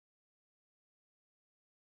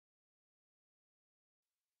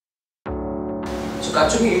So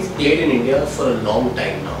Katsumi, you've played in India for a long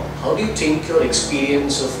time now. How do you think your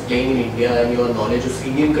experience of playing in India and your knowledge of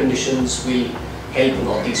Indian conditions will help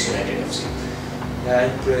Northeast United FC? Yeah,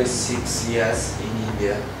 I played 6 years in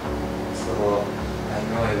India, so I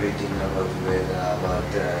know everything about weather, about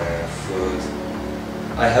food.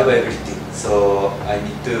 I have everything, so I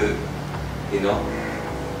need to,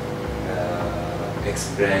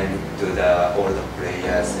 explain to all the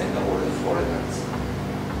players and all the foreigners.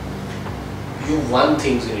 You won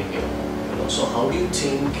things in India, so how do you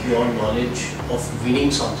think your knowledge of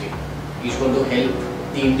winning something is going to help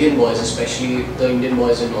the Indian boys, especially the Indian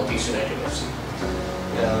boys in Northeast United FC?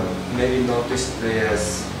 Yeah, maybe Northeast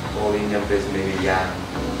players or Indian players maybe young,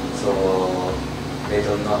 so they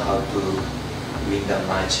don't know how to win the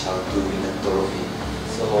match, how to win the trophy.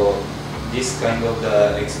 So this kind of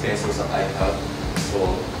the experience also I have. So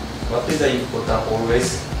what is the important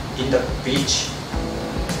always in the pitch,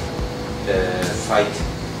 fight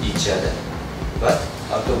each other, but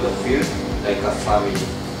out of the field like a family.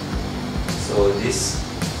 So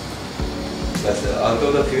but out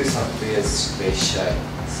of the field some players very shy.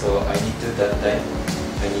 So I need to that time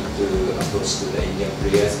I need to approach to the Indian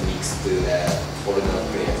players mixed to the foreigner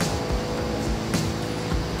players.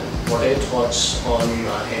 What are your thoughts on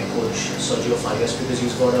head coach Sergio Farias, because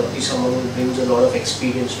he's someone who brings a lot of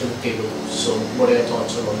experience to the table. So what are your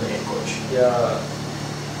thoughts on the head coach? Yeah,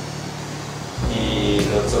 he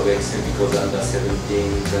lots of experience because under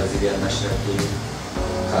 17 Brazilian national team,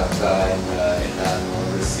 Kaká and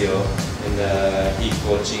Mauricio, and he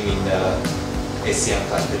coaching in the Asian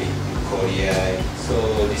country, Korea. So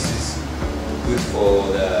this is good for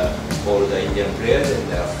all the Indian players and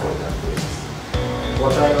the foreign players.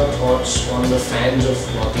 What are your thoughts on the fans of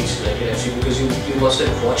Northeast United FC? Because you must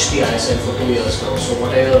have watched the ISL for 2 years now. So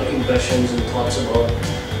what are your impressions and thoughts about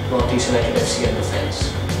Northeast United FC and the fans?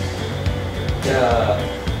 Yeah,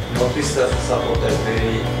 Northeast supporters are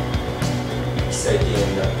very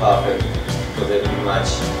exciting and perfect for every match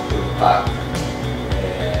to back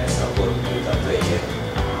support to the player.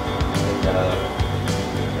 And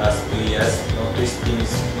last 2 years, Northeast team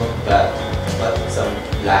is not bad, but some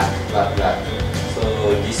bad luck.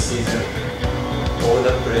 So this season, all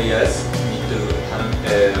the players need to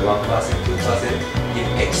 1%, 2%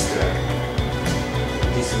 give extra.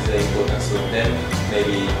 This is the important. So then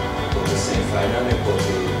maybe go to semi-final and go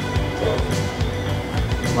to trophy.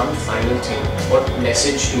 One final thing, what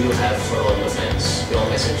message do you have for all the fans? Your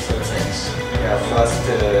message for the fans? Yeah, first,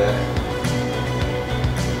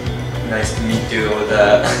 nice to meet you, all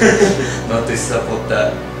the Northeast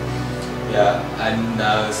supporter. Yeah, I'm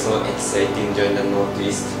now so excited to join the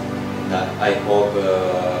Northeast. And I hope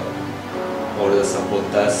all the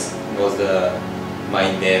supporters knows my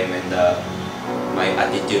name and my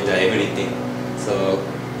attitude and everything. So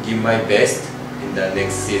give my best in the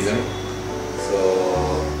next season. So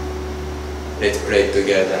let's play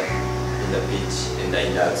together in the pitch and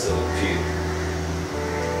in the field.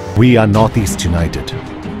 We are Northeast United,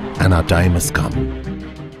 and our time has come.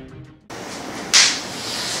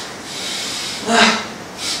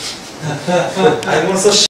 I'm also